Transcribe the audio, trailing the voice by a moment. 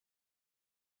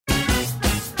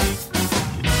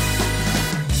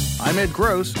I'm Ed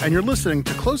Gross, and you're listening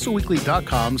to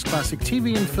CloserWeekly.com's Classic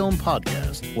TV and Film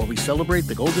Podcast, where we celebrate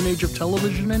the golden age of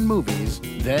television and movies,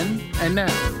 then and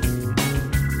now.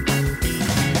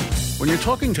 When you're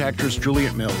talking to actress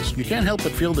Juliet Mills, you can't help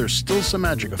but feel there's still some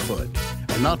magic afoot,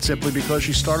 and not simply because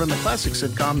she starred on the classic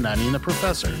sitcom Nanny and the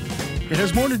Professor. It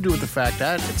has more to do with the fact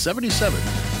that, at 77,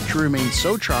 she remains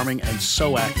so charming and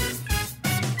so active.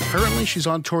 Currently, she's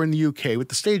on tour in the UK with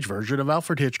the stage version of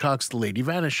Alfred Hitchcock's The Lady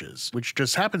Vanishes, which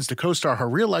just happens to co-star her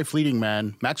real-life leading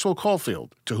man, Maxwell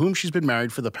Caulfield, to whom she's been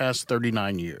married for the past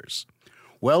 39 years.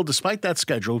 Well, despite that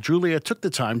schedule, Julia took the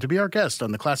time to be our guest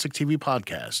on the Classic TV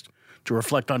podcast to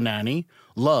reflect on Nanny,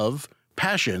 love,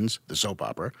 Passions, the soap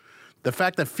opera, the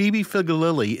fact that Phoebe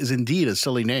Figalili is indeed a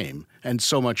silly name, and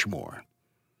so much more.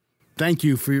 Thank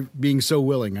you for being so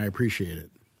willing. I appreciate it.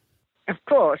 Of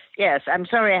course, yes. I'm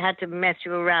sorry I had to mess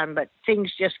you around, but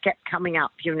things just kept coming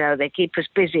up, you know. They keep us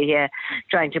busy here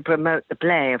trying to promote the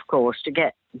play, of course, to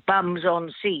get bums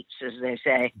on seats, as they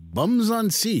say. Bums on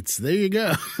seats. There you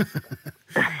go.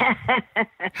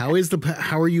 How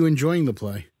are you enjoying the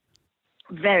play?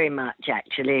 Very much,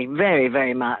 actually. Very,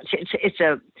 very much. It's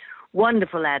a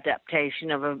wonderful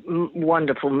adaptation of a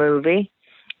wonderful movie.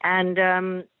 And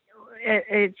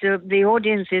the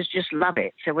audiences just love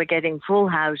it. So we're getting full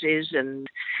houses and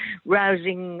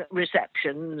rousing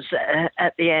receptions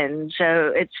at the end.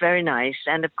 So it's very nice.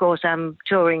 And of course, I'm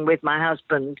touring with my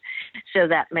husband, so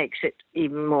that makes it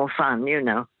even more fun, you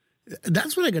know.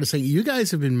 That's what I got to say. You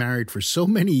guys have been married for so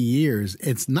many years.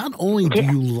 It's not only do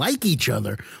you like each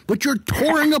other, but you're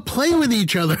touring a play with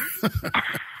each other.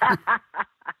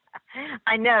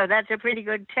 I know. That's a pretty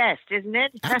good test, isn't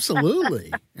it?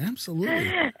 Absolutely.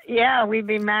 Absolutely. Yeah, we've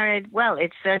been married. Well,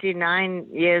 it's 39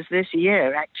 years this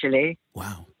year, actually.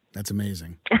 Wow. That's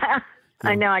amazing.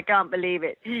 I know. I can't believe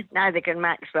it. Neither can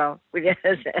Maxwell. We're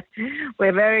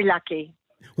very lucky.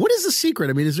 What is the secret?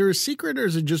 I mean, is there a secret, or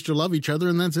is it just you love each other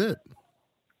and that's it?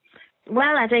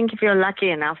 Well, I think if you're lucky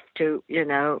enough to, you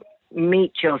know,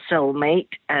 meet your soulmate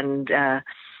and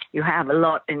you have a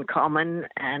lot in common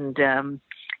and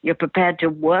you're prepared to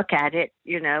work at it,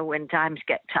 you know, when times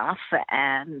get tough,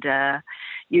 and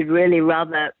you'd really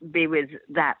rather be with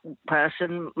that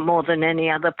person more than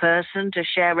any other person to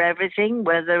share everything,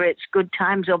 whether it's good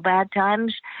times or bad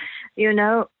times, you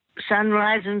know,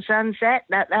 sunrise and sunset.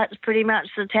 That's pretty much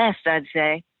the test, I'd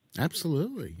say.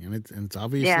 Absolutely. And it's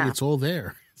obviously it's all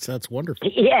there. So that's wonderful.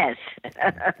 Yes.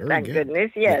 Thank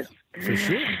goodness. Yes. Yeah, for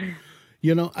sure.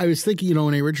 You know, I was thinking, you know,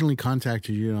 when I originally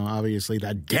contacted you, obviously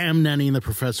that damn Nanny and the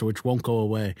Professor, which won't go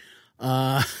away.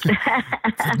 No,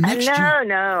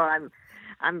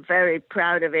 I'm very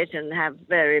proud of it and have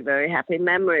very, very happy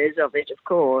memories of it, of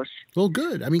course. Well,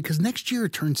 good. I mean, because next year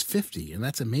it turns 50, and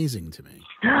that's amazing to me.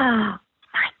 Oh,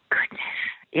 my goodness.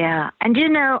 Yeah. And, you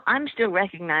know, I'm still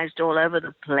recognized all over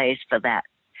the place for that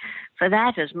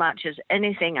as much as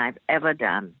anything I've ever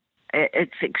done.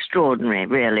 It's extraordinary,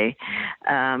 really.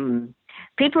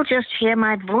 People just hear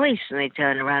my voice and they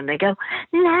turn around and they go,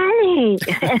 Nanny.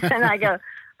 And I go,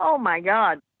 oh, my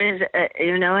God.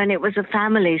 You know, and it was a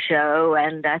family show,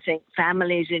 and I think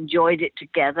families enjoyed it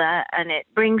together, and it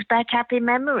brings back happy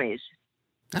memories.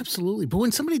 Absolutely. But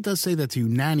when somebody does say that to you,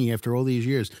 Nanny, after all these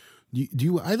years, do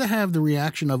you either have the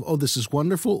reaction of, oh, this is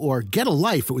wonderful, or get a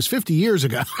life, it was 50 years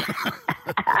ago?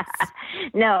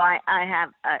 No, I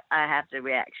have the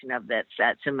reaction of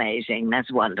that's amazing.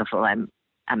 That's wonderful. I'm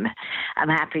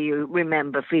happy you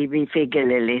remember Phoebe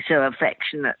Figalili so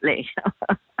affectionately.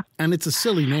 And it's a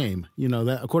silly name, you know,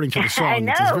 that according to the song. I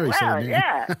know, it's a very silly name.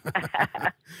 Yeah.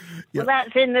 Well,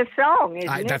 that's in the song,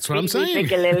 isn't it? That's what I'm saying.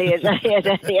 Figalili is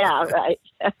yeah, right.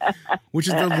 Which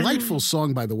is a delightful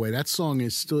song, by the way. That song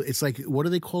is still, it's like, what do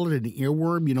they call it? An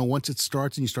earworm? You know, once it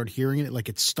starts and you start hearing it, like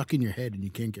it's stuck in your head and you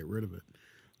can't get rid of it.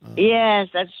 Yes,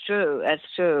 that's true. That's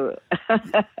true.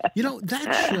 You know,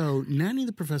 that show, Nanny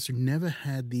the Professor, never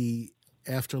had the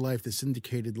afterlife, the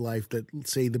syndicated life that,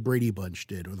 say, the Brady Bunch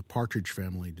did or the Partridge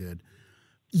Family did.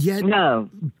 Yet,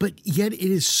 no. But yet it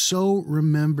is so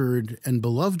remembered and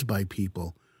beloved by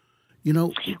people. You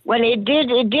know, well, it did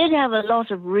have a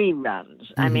lot of reruns.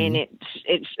 Mm-hmm. I mean,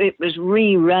 it was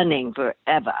rerunning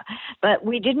forever, but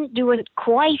we didn't do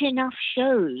quite enough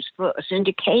shows for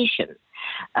syndication.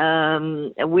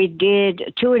 We did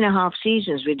 2.5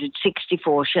 seasons. We did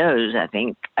 64 shows, I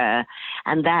think,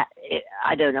 and that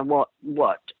I don't know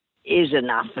what is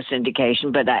enough for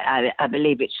syndication, but I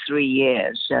believe it's 3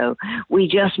 years. So we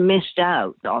just missed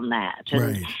out on that. And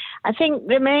right. I think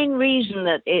the main reason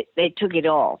that they took it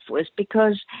off was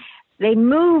because they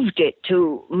moved it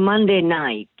to Monday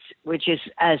night which is,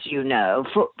 as you know,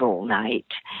 football night.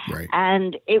 Right.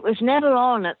 And it was never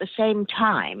on at the same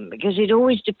time because it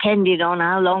always depended on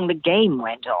how long the game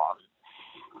went on.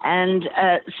 And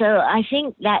so I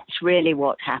think that's really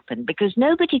what happened, because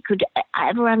nobody could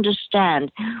ever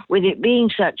understand, with it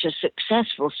being such a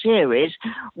successful series,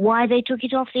 why they took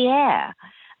it off the air.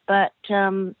 But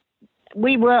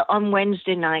we were on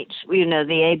Wednesday nights, you know,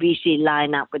 the ABC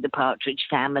lineup with the Partridge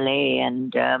Family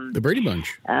and the Brady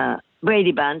Bunch.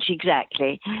 Brady Bunch,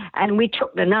 exactly. And we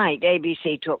took the night.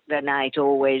 ABC took the night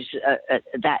always at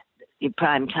that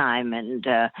prime time, and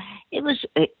it was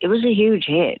a huge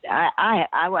hit.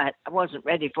 I wasn't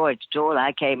ready for it at all.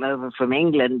 I came over from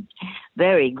England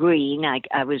very green.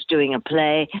 I was doing a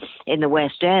play in the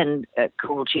West End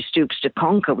called She Stoops to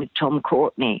Conquer with Tom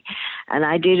Courtenay, and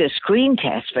I did a screen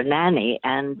test for Nanny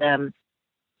and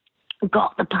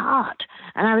got the part.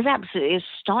 And I was absolutely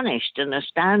astonished and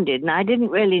astounded, and I didn't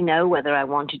really know whether I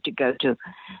wanted to go to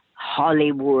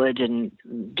Hollywood and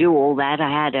do all that. I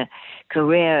had a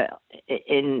career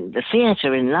in the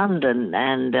theatre in London,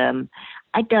 and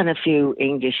I'd done a few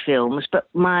English films, but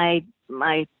my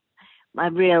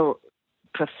real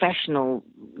professional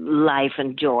life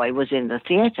and joy was in the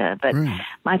theatre. But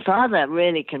my father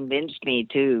really convinced me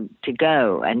to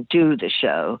go and do the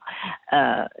show.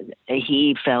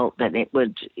 He felt that it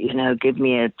would, you know, give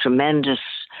me a tremendous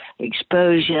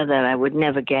exposure that I would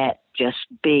never get just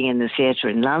being in the theatre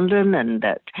in London, and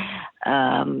that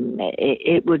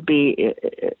it would be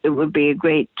a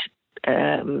great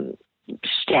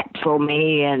step for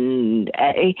me. And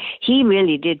he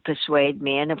really did persuade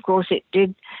me, and of course it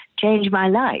did change my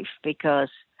life, because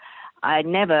I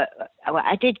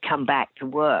did come back to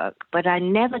work, but I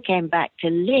never came back to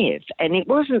live. And it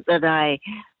wasn't that I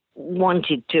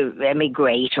wanted to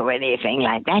emigrate or anything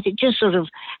like that. It just sort of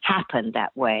happened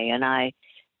that way, and I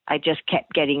just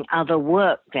kept getting other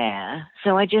work there.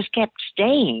 So I just kept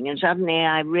staying, and suddenly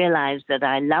I realized that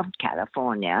I loved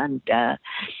California, and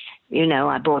you know,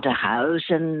 I bought a house,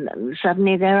 and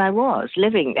suddenly there I was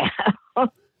living there.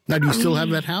 Now, do you still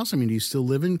have that house? I mean, do you still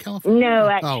live in California? No,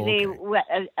 actually, well,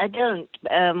 I don't.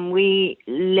 We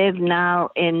live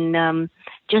now in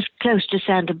just close to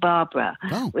Santa Barbara,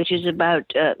 which is about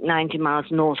 90 miles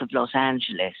north of Los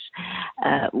Angeles.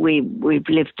 We've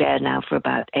lived there now for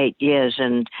about 8 years,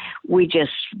 and we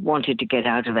just wanted to get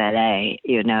out of LA,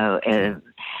 you know,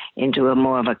 into a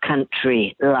more of a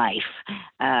country life.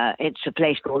 It's a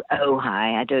place called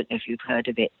Ojai. I don't know if you've heard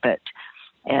of it, but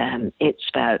it's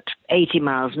about 80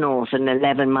 miles north and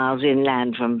 11 miles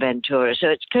inland from Ventura. So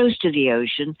it's close to the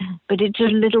ocean, but it's a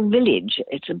little village.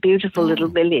 It's a beautiful little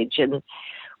village, and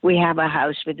we have a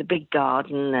house with a big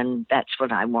garden, and that's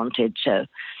what I wanted.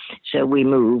 So we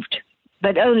moved.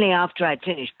 But only after I'd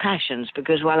finished Passions,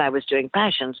 because while I was doing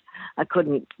Passions, I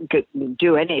couldn't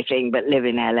do anything but live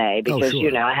in LA, because,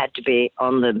 you know, I had to be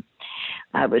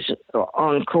I was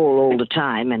on call all the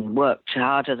time and worked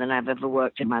harder than I've ever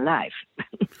worked in my life.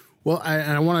 Well,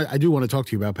 I do want to talk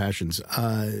to you about Passions,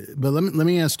 but let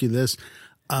me ask you this: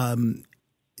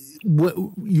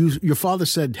 your father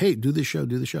said, "Hey, do the show."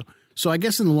 So I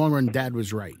guess in the long run, Dad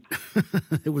was right.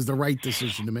 It was the right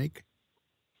decision to make.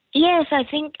 Yes, I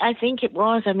think it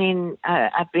was. I mean,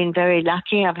 I've been very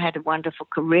lucky. I've had a wonderful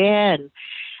career,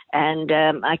 and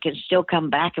I can still come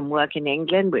back and work in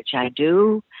England, which I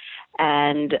do.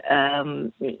 And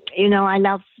you know, I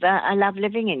love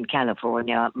living in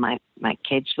California. My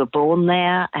kids were born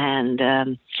there,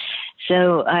 and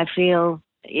so I feel.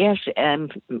 Yes,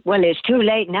 well, it's too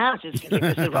late now to say it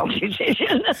was the wrong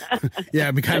decision. Yeah,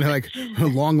 it'd be kind of like a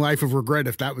long life of regret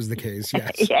if that was the case,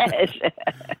 yes. Yes.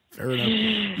 Fair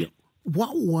enough.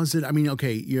 What was it? I mean,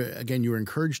 okay, you were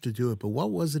encouraged to do it, but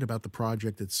what was it about the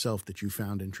project itself that you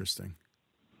found interesting?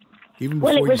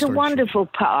 Well, it was a wonderful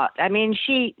part. I mean,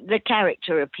 the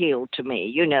character appealed to me,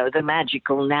 you know, the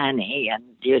magical nanny, and,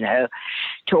 you know,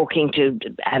 talking to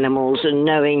animals and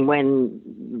knowing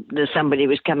when somebody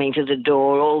was coming to the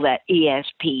door, all that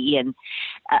ESP. And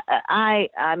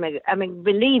I'm a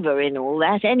believer in all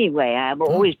that anyway. I've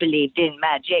always believed in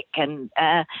magic. And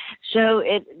so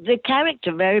the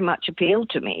character very much appealed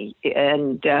to me.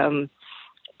 And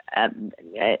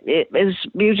it was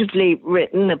beautifully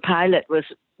written. The pilot was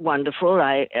wonderful.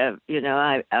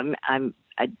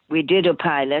 We did a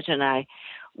pilot, and I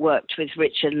worked with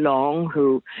Richard Long,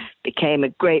 who became a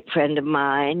great friend of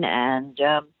mine, and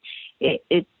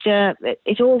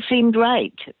it all seemed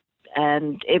right.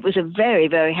 And it was a very,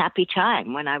 very happy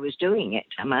time when I was doing it,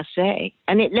 I must say.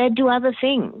 And it led to other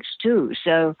things too.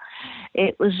 So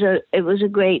it was a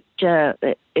great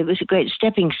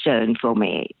stepping stone for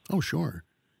me. Oh, sure.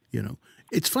 You know,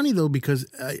 It's funny, though, because,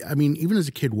 I mean, even as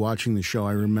a kid watching the show,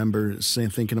 I remember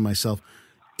thinking to myself,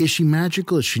 is she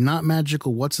magical? Is she not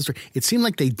magical? What's the story? It seemed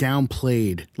like they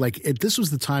downplayed. This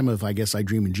was the time of, I guess, I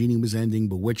Dream of Jeannie was ending.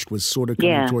 Bewitched was sort of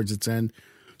coming towards its end.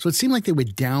 So it seemed like they were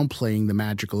downplaying the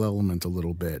magical element a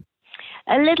little bit.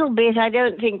 A little bit. I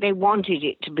don't think they wanted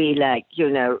it to be like,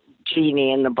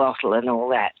 Genie in the bottle and all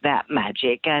that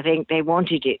magic. I think they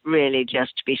wanted it really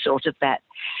just to be sort of that,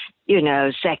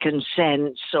 second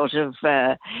sense, sort of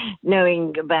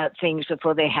knowing about things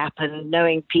before they happen,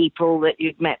 knowing people that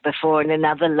you'd met before in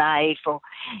another life, or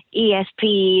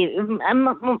ESP,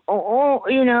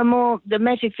 or more the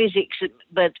metaphysics,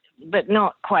 but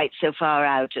not quite so far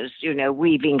out as,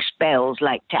 weaving spells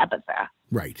like Tabitha.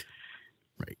 Right.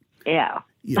 Yeah.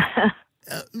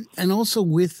 And also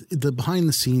with the behind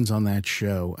the scenes on that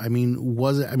show, I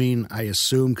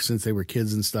assume since they were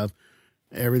kids and stuff,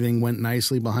 everything went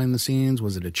nicely behind the scenes.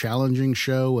 Was it a challenging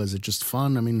show? Was it just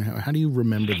fun? I mean, how do you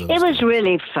remember those? It was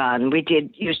really fun. We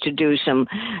used to do some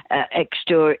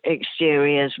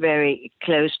exteriors very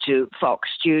close to Fox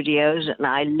Studios, and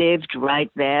I lived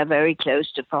right there, very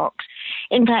close to Fox.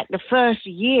 In fact, the first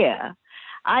year,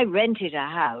 I rented a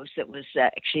house that was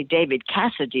actually David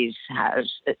Cassidy's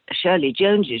house, Shirley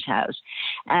Jones's house,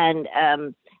 and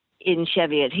in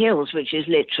Cheviot Hills, which is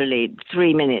literally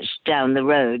 3 minutes down the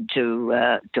road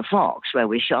to Fox, where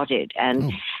we shot it.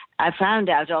 And I found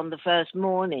out on the first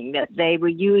morning that they were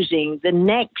using the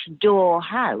next door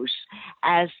house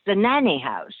as the nanny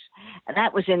house. And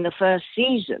that was in the first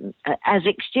season as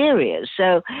exteriors.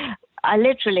 So I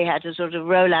literally had to sort of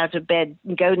roll out of bed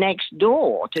and go next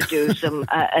door to do some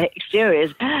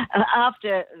exteriors.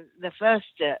 After the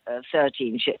first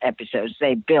 13 episodes,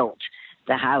 they built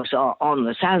the house on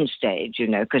the soundstage,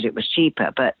 because it was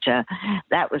cheaper. But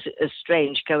that was a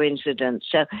strange coincidence.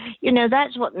 So,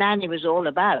 that's what Nanny was all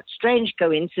about, strange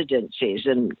coincidences.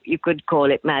 And you could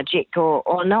call it magic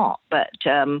or not. But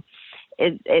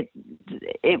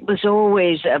it was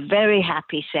always a very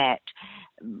happy set.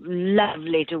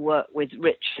 Lovely to work with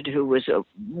Richard, who was a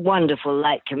wonderful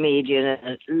light comedian,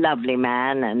 a lovely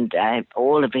man, and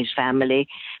all of his family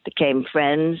became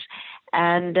friends.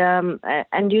 And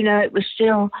it was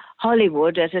still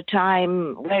Hollywood at a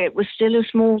time where it was still a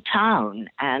small town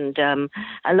and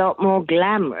a lot more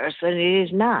glamorous than it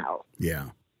is now.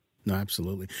 Yeah, no,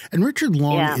 absolutely. And Richard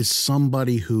Long is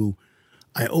somebody who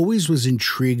I always was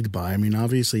intrigued by. I mean,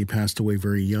 obviously he passed away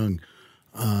very young.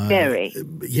 Very.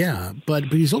 Yeah, but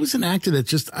he's always an actor that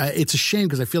just, it's a shame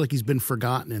because I feel like he's been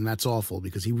forgotten, and that's awful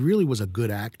because he really was a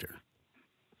good actor.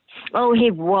 Oh, he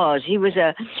was. He was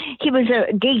a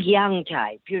Gig Young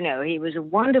type, He was a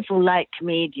wonderful light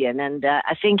comedian, and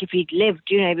I think if he'd lived,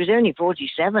 he was only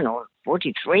 47 or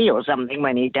 43 or something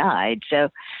when he died. So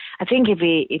I think if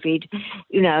he'd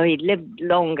lived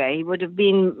longer, he would have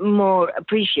been more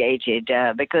appreciated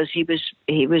because he was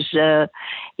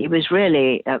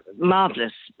really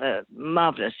marvelous,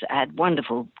 had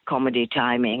wonderful comedy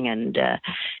timing, and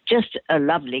just a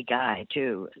lovely guy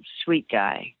too, sweet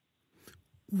guy.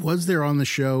 Was there on the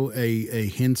show a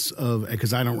hints of,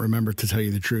 because I don't remember, to tell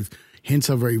you the truth, hints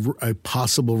of a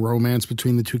possible romance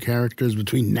between the two characters,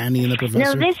 between Nanny and the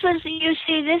professor? No, this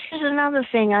is another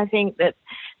thing I think that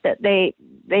they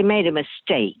made a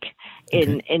mistake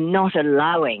in not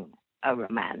allowing a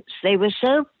romance. They were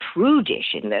so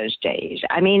prudish in those days.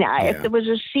 I mean, if there was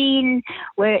a scene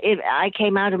where I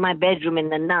came out of my bedroom in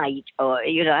the night, or,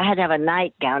 I had to have a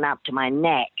nightgown up to my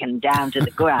neck and down to the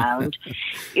ground,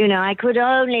 I could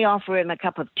only offer him a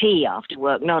cup of tea after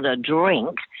work, not a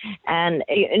drink. And,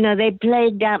 they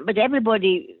played down, but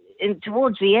everybody,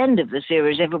 towards the end of the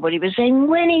series, everybody was saying,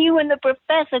 when are you and the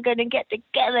professor going to get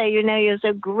together? You're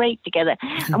so great together.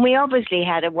 And we obviously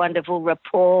had a wonderful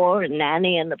rapport, and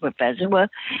Nanny and the professor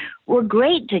were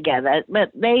great together, but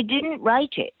they didn't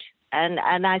write it. And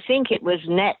I think it was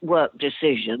network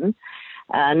decision,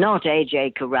 not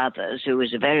A.J. Carruthers, who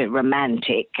was a very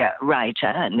romantic writer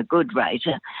and a good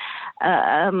writer.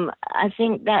 I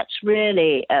think that's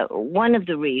really another of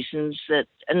the reasons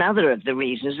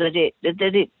that it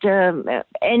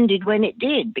ended when it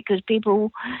did, because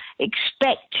people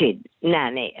expected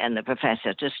Nanny and the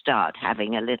professor to start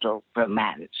having a little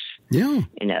romance. Yeah.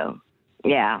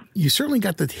 Yeah. You certainly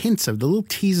got the hints of the little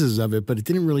teases of it, but it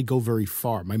didn't really go very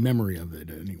far. My memory of it,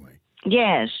 anyway.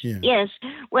 Yes, yes.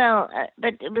 Well,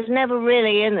 but it was never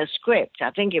really in the script.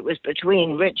 I think it was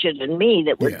between Richard and me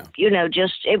that was,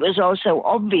 it was also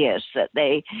obvious that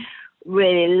they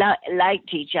really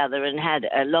liked each other and had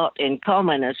a lot in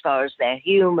common as far as their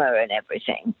humor and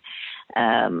everything.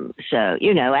 So,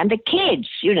 and the kids,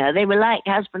 they were like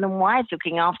husband and wife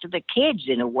looking after the kids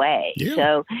in a way. Yeah.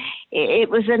 So it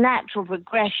was a natural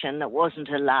progression that wasn't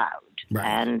allowed. Right.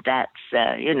 And that's,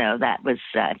 that was,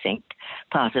 I think,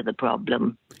 part of the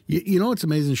problem. It's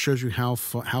amazing. It shows you how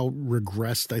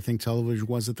regressed I think television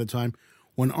was at the time.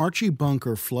 When Archie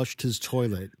Bunker flushed his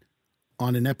toilet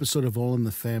on an episode of All in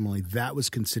the Family, that was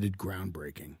considered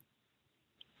groundbreaking.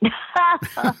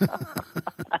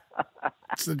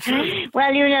 It's the truth.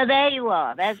 Well, there you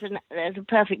are. There's a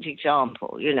perfect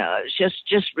example. It's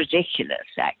just ridiculous,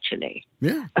 actually.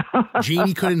 Yeah.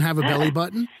 Jeannie couldn't have a belly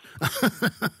button.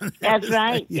 That's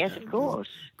right. Yeah. Yes, of course.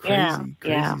 Crazy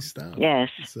stuff. Yes.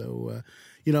 So,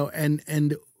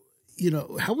 and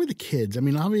how were the kids? I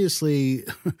mean, obviously,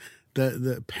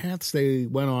 the paths they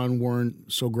went on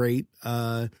weren't so great.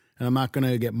 And I'm not going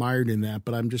to get mired in that,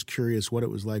 but I'm just curious what it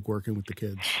was like working with the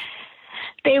kids.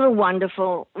 They were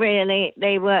wonderful, really.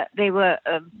 They were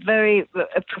very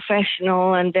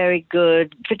professional and very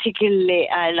good. Particularly,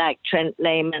 I like Trent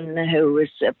Lehman, who was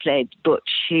played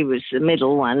Butch. He was the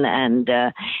middle one, and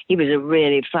he was a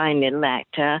really fine little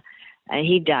actor.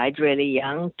 He died really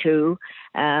young, too,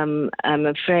 I'm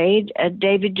afraid.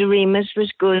 David DeRemus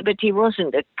was good, but he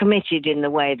wasn't committed in the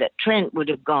way that Trent would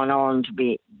have gone on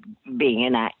to being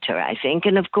an actor, I think.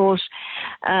 And, of course,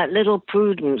 little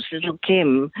Prudence, little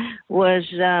Kim, was,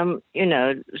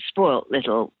 spoilt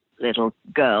little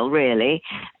girl, really.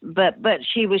 But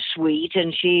she was sweet,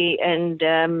 and she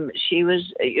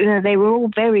was, they were all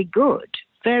very good.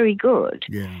 Very good.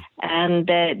 Yeah. And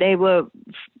they were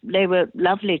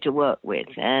lovely to work with.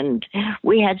 And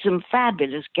we had some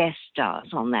fabulous guest stars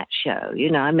on that show.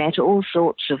 I met all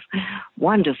sorts of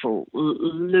wonderful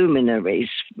luminaries,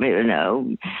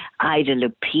 Ida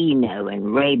Lupino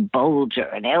and Ray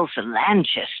Bolger and Elsa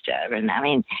Lanchester. And I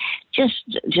mean,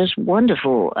 just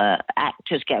wonderful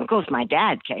actors. Of course, my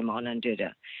dad came on and did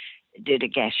a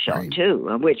guest shot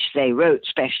too, which they wrote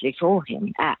specially for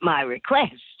him at my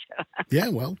request. Yeah,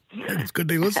 well, it's good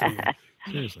they listen to you.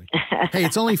 Seriously. Hey,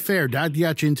 it's only fair. Dad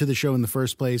got you into the show in the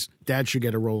first place. Dad should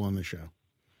get a role on the show.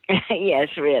 Yes,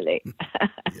 really.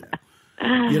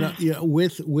 We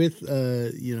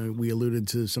alluded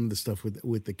to some of the stuff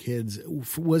with the kids.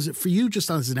 Was it for you, just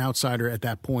as an outsider at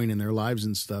that point in their lives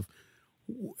and stuff?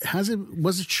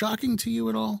 Was it shocking to you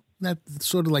at all? That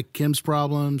sort of like Kim's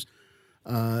problems?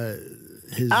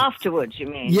 Afterwards, you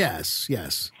mean? Yes.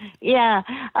 Yeah.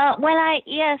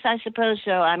 I suppose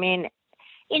so. I mean,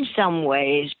 in some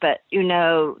ways, but,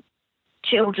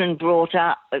 children brought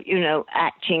up,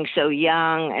 acting so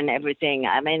young and everything.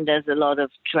 I mean, there's a lot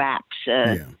of traps.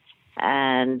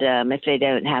 And if they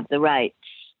don't have the right,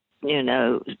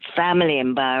 family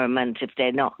environment, if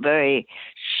they're not very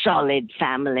solid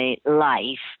family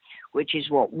life, which is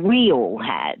what we all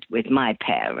had with my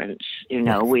parents.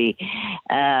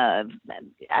 I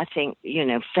think,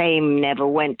 fame never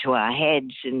went to our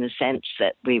heads in the sense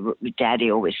that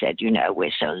Daddy always said,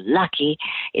 we're so lucky.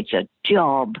 It's a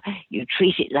job. You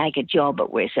treat it like a job,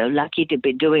 but we're so lucky to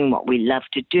be doing what we love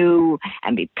to do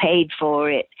and be paid for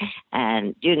it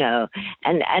and,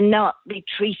 and not be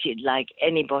treated like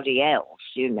anybody else,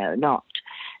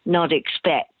 not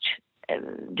expect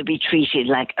to be treated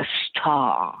like a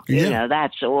star.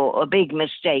 That's a big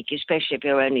mistake, especially if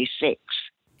you're only 6.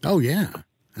 Oh, yeah,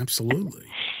 absolutely.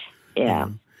 Yeah.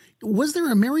 Was there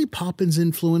a Mary Poppins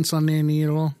influence on Nanny at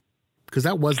all? Because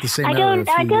that was the same era a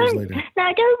few years later. No,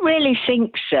 I don't really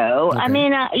think so. Okay. I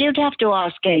mean, you'd have to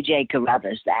ask A.J.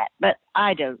 Carruthers that, but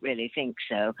I don't really think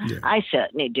so. Yeah. I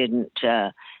certainly didn't,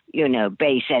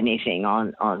 base anything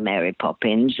on Mary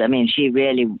Poppins. I mean, she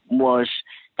really was...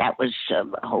 That was a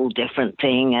whole different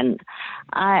thing, and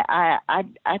I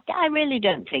really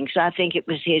don't think so. I think it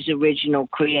was his original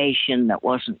creation that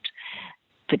wasn't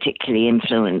particularly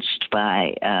influenced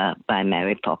by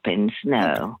Mary Poppins. No,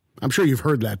 okay. I'm sure you've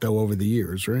heard that though over the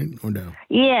years, right? Or no?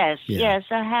 Yes,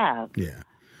 I have. Yeah,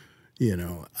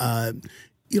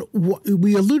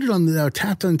 we alluded on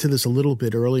tapped into this a little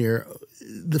bit earlier.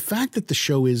 The fact that the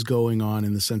show is going on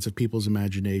in the sense of people's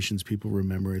imaginations, people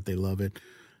remember it, they love it.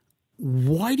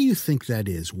 Why do you think that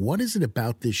is? What is it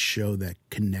about this show that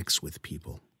connects with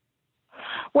people?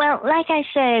 Well, like I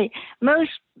say, it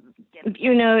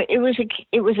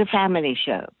was a family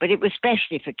show, but it was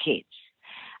especially for kids.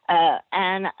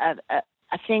 And I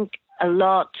think a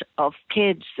lot of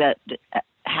kids that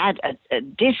had a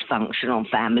dysfunctional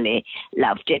family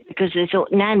loved it because they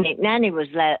thought Nanny was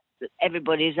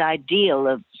everybody's ideal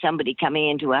of somebody coming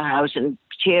into a house and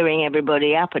cheering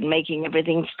everybody up and making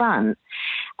everything fun.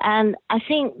 And I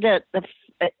think that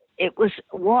it was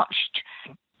watched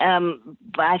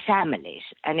by families,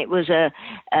 and it was a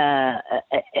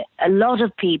a lot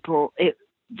of people, it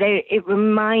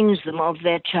reminds them of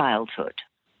their childhood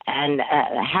and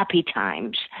happy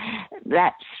times.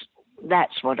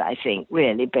 That's what I think,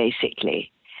 really,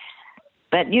 basically.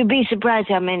 But you'd be surprised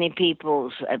how many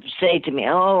people say to me,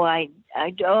 I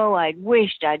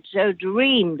wished, I'd so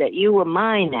dreamed that you were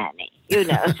my nanny,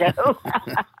 so.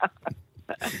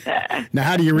 Now,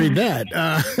 how do you read that?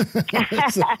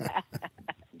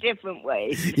 Different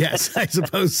ways. Yes, I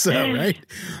suppose so, right?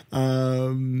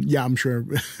 Yeah, I'm sure.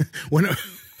 When a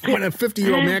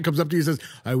 50-year-old man comes up to you and says,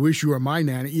 I wish you were my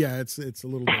nanny, yeah, it's a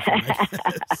little different, I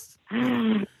guess.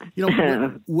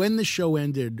 When the show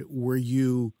ended, were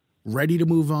you ready to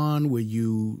move on? Were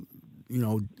you,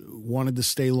 wanted to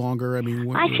stay longer? I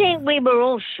mean, I think we were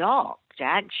all shocked,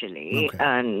 actually, okay.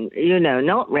 And,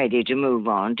 not ready to move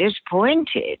on,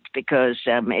 disappointed, because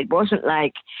it wasn't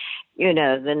like,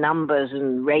 the numbers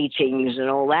and ratings and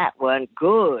all that weren't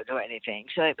good or anything.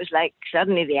 So it was like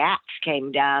suddenly the axe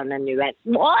came down and you went,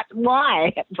 what?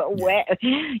 Why? But where?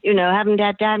 Haven't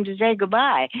had time to say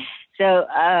goodbye. So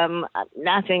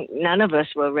I think none of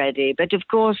us were ready. But of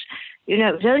course, it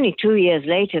was only 2 years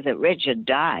later that Richard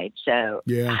died. So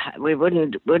we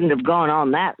wouldn't have gone on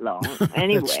that long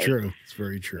anyway. That's true. It's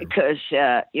very true. Because,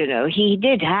 he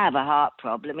did have a heart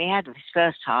problem. He had his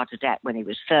first heart attack when he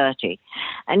was 30.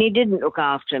 And he didn't look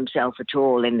after himself at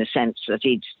all in the sense that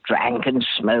he drank and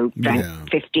smoked, drank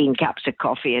 15 cups of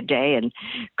coffee a day and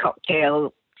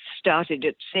cocktail started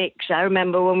at 6. I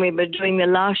remember when we were doing the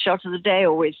last shot of the day,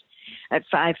 always at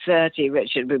 5:30,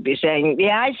 Richard would be saying, the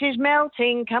ice is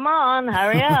melting, come on,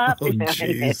 hurry up. Oh,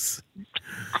 jeez.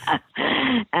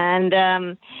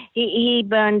 And he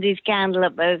burned his candle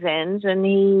at both ends, and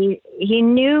he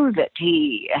knew that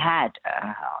he had a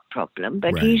heart problem,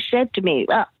 but he said to me,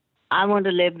 well, I want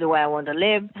to live the way I want to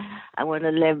live. I want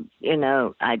to live,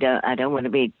 I don't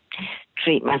want to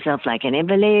treat myself like an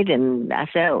invalid. And I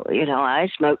said, I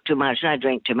smoke too much and I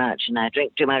drink too much and I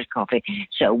drink too much coffee.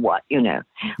 So what, Right.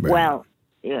 Well,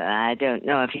 I don't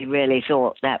know if he really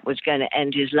thought that was going to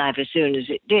end his life as soon as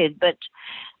it did, but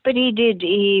he did.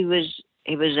 He was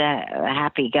a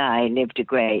happy guy, lived a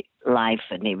great life,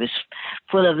 and he was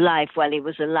full of life while he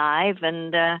was alive.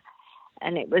 And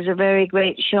it was a very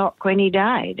great shock when he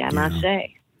died, I must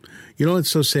say. What's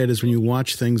so sad is when you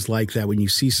watch things like that, when you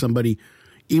see somebody,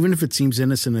 even if it seems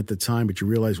innocent at the time, but you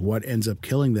realize what ends up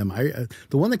killing them.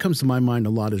 The one that comes to my mind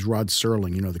a lot is Rod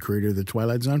Serling, the creator of The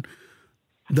Twilight Zone.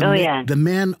 The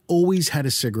man always had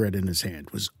a cigarette in his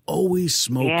hand, was always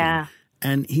smoking. Yeah.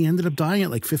 And he ended up dying at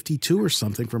like 52 or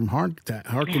something from heart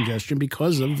congestion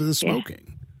because of the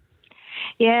smoking.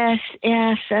 Yes,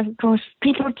 of course.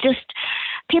 People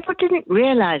didn't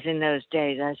realize in those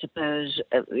days, I suppose,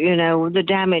 the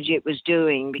damage it was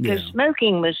doing, because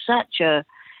smoking was such a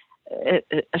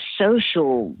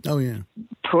social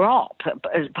prop,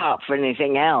 apart from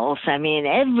anything else. I mean,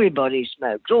 everybody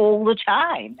smoked all the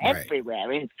time,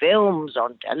 everywhere, in films,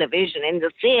 on television, in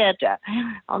the theater,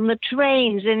 on the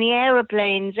trains, in the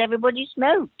aeroplanes, everybody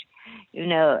smoked,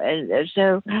 and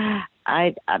so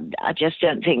I just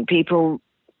don't think people,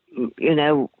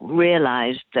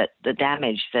 realized that the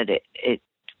damage that it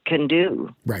can do.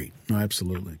 Right. No,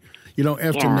 absolutely.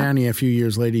 After Nanny, a few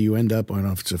years later, you end up, I don't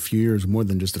know if it's a few years, more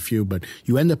than just a few, but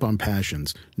you end up on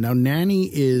Passions. Now, Nanny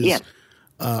is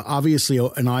obviously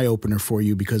an eye-opener for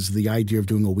you because of the idea of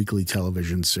doing a weekly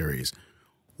television series.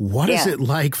 What is it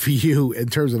like for you in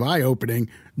terms of eye-opening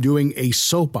doing a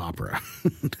soap opera?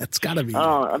 That's got to be.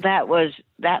 Oh, that was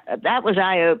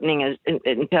eye-opening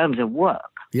in terms of work.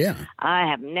 Yeah. I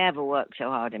have never worked so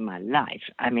hard in my life.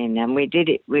 I mean, and we did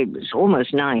it, it was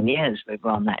almost 9 years we were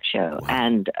on that show. Wow.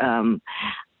 And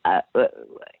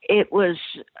it was,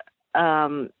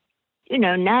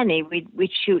 Nanny,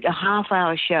 we'd shoot a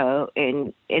half-hour show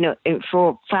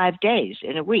for 5 days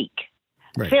in a week,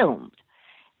 filmed.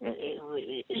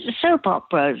 Soap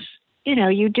operas,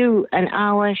 you do an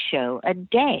hour show a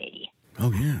day.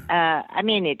 Oh, yeah. I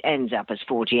mean, it ends up as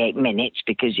 48 minutes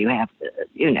because you have,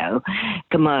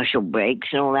 commercial breaks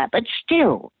and all that. But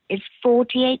still, it's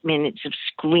 48 minutes of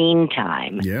screen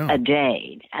time a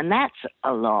day. And that's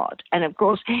a lot. And, of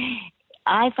course,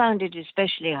 I found it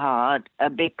especially hard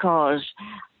because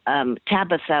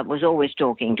Tabitha was always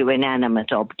talking to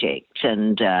inanimate objects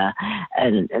and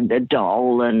a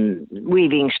doll and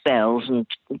weaving spells and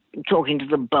talking to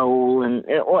the bowl and,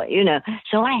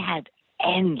 So I had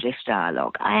endless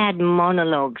dialogue. I had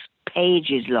monologues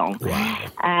pages long. Wow.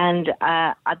 And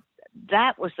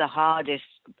that was the hardest.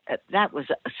 That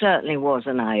certainly was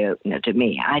an eye-opener to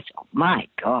me. I thought, my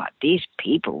God, these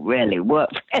people really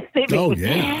work for a living. Oh,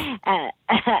 yeah.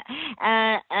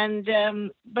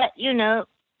 But,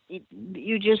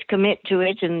 you just commit to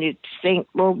it and you think,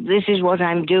 well, this is what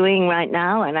I'm doing right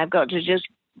now, and I've got to just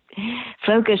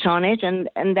focus on it, and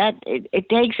that it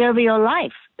takes over your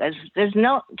life. There's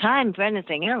no time for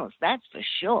anything else, that's for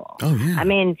sure. Oh, yeah. I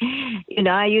mean,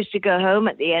 I used to go home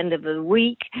at the end of the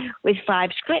week with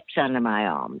 5 scripts under my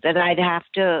arm that I'd have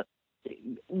to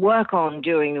work on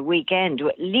during the weekend to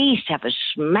at least have a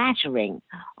smattering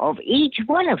of each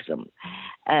one of them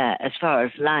as far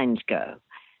as lines go.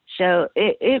 So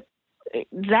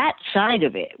that side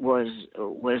of it was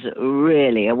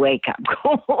really a wake-up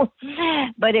call.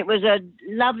 But it was a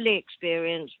lovely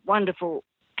experience, wonderful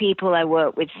people I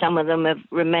worked with. Some of them have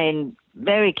remained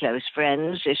very close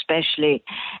friends, especially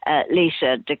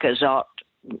Lisa de Cazot.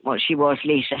 Well, she was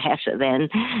Lisa Hesse then,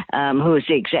 who was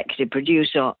the executive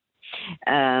producer.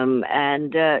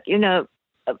 And a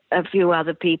few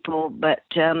other people. But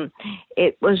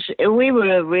we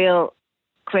were a real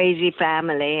crazy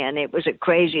family, and it was a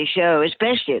crazy show,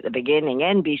 especially at the beginning.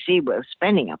 NBC was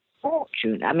spending a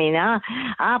fortune. I mean,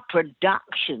 our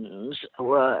productions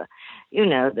were,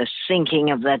 the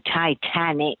sinking of the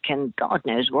Titanic and God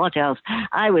knows what else.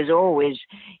 I was always,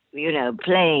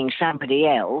 playing somebody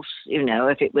else,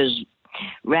 if it was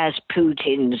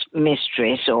Rasputin's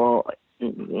mistress or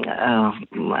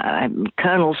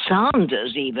Colonel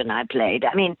Sanders even I played.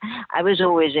 I mean, I was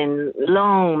always in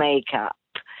long makeup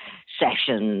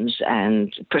sessions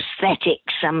and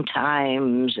prosthetics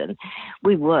sometimes, and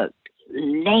we worked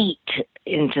late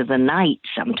into the night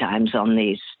sometimes on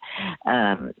these.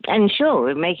 And sure,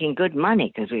 we were making good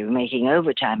money because we were making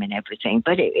overtime and everything,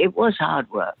 but it was hard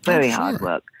work, very hard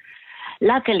work.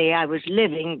 Luckily, I was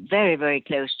living very, very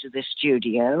close to the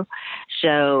studio,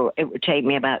 so it would take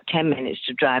me about 10 minutes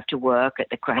to drive to work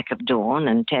at the crack of dawn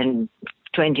and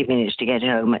 20 minutes to get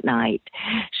home at night.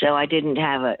 So I didn't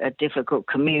have a difficult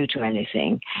commute or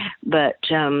anything. But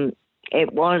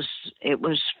it was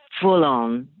full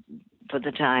on for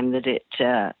the time that it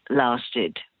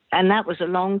lasted. And that was a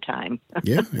long time.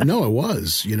 Yeah, no, it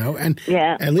was, and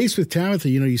at least with Tabitha,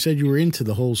 you said you were into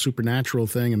the whole supernatural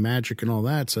thing and magic and all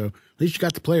that. So at least you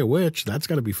got to play a witch. That's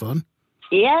got to be fun.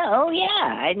 Yeah, oh yeah,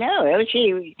 I know.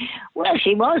 She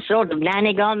was sort of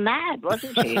Nanny gone mad,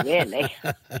 wasn't she, really?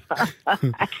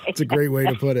 It's a great way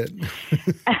to put it.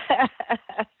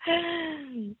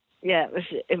 Yeah,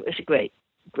 it was great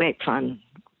fun.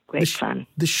 Great fun.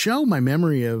 The show, my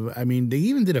memory of, they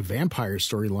even did a vampire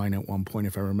storyline at one point,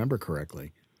 if I remember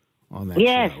correctly, on that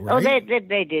yes. show, right? Oh, they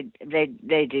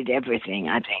did everything,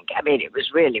 I think. It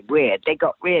was really weird. They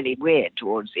got really weird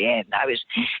towards the end. I was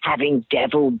having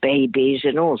devil babies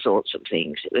and all sorts of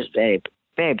things. It was very,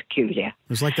 very peculiar. It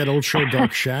was like that old show,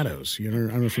 Dark Shadows. I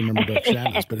don't know if you remember Dark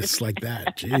Shadows, but it's like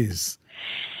that. Jeez.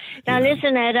 Now,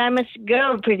 listen, Ed, I must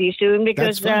go pretty soon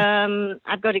because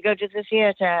I've got to go to the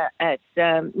theatre at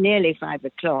nearly 5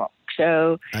 o'clock.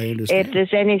 So I understand. If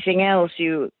there's anything else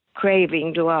you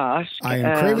craving to ask. I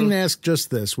am craving to ask just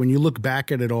this. When you look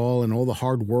back at it all and all the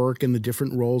hard work and the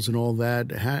different roles and all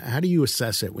that, how do you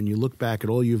assess it when you look back at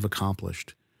all you've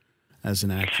accomplished as an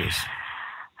actress?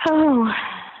 Oh,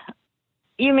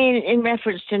 you mean in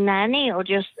reference to Nanny or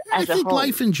just as a whole? I think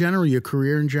life in general, your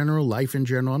career in general, life in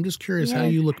general. I'm just curious how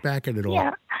you look back at it all.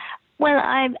 Yeah. Well,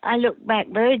 I look back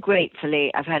very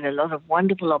gratefully. I've had a lot of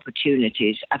wonderful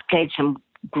opportunities. I've played some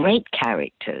great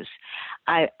characters.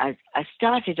 I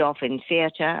started off in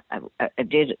theatre. I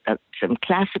did some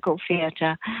classical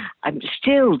theatre. I'm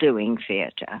still doing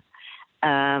theatre.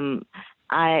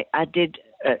 I did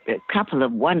a couple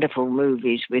of wonderful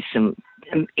movies with some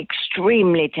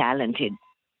extremely talented,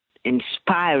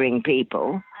 inspiring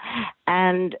people.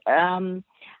 And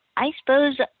I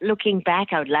suppose looking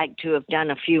back, I would like to have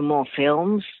done a few more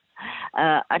films.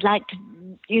 I'd like to,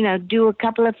 do a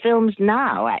couple of films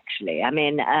now, actually. I'm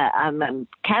a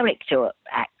character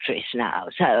actress now.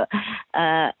 So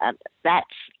that's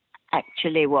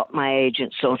actually what my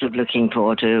agent's sort of looking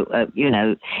for, to,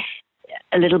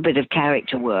 a little bit of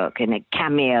character work in a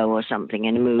cameo or something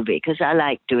in a movie, because I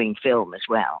like doing film as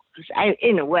well.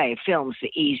 In a way, film's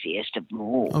the easiest of them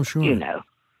all. Oh, sure.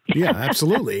 Yeah,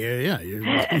 absolutely. Yeah.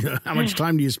 How much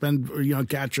time do you spend,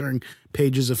 capturing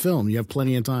pages of film? You have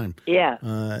plenty of time. Yeah,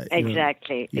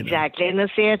 exactly. Exactly. And the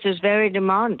theater's very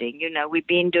demanding. We've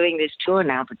been doing this tour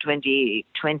now for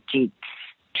 22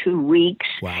 weeks.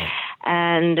 Wow.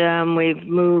 And we've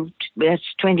moved, that's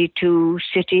 22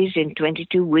 cities in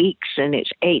 22 weeks, and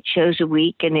it's 8 shows a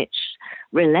week, and it's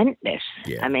relentless.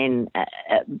 Yeah.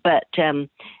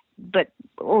 But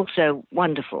also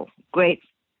wonderful.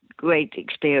 Great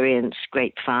experience,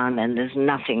 great fun, and there's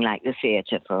nothing like the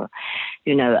theatre for,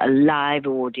 a live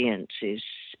audience is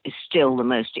is still the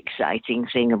most exciting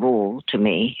thing of all to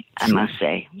me, I must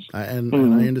say. And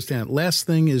I understand. Last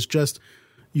thing is just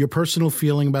your personal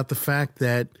feeling about the fact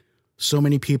that so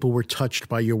many people were touched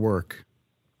by your work.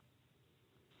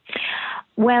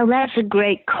 Well, that's a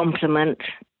great compliment,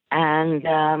 and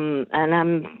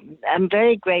I'm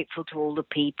very grateful to all the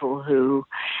people who,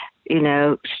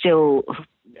 still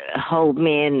hold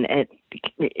me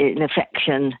in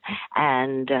affection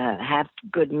and have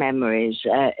good memories.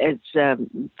 It's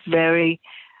very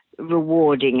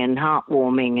rewarding and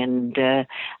heartwarming, and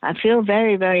I feel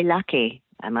very, very lucky,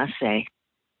 I must say.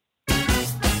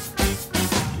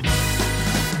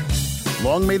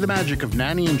 Long may the magic of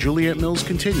Nanny and Juliet Mills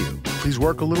continue. Please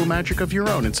work a little magic of your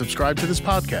own and subscribe to this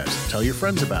podcast. Tell your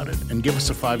friends about it and give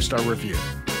us a 5-star review.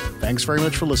 Thanks very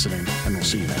much for listening, and we'll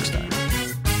see you next time.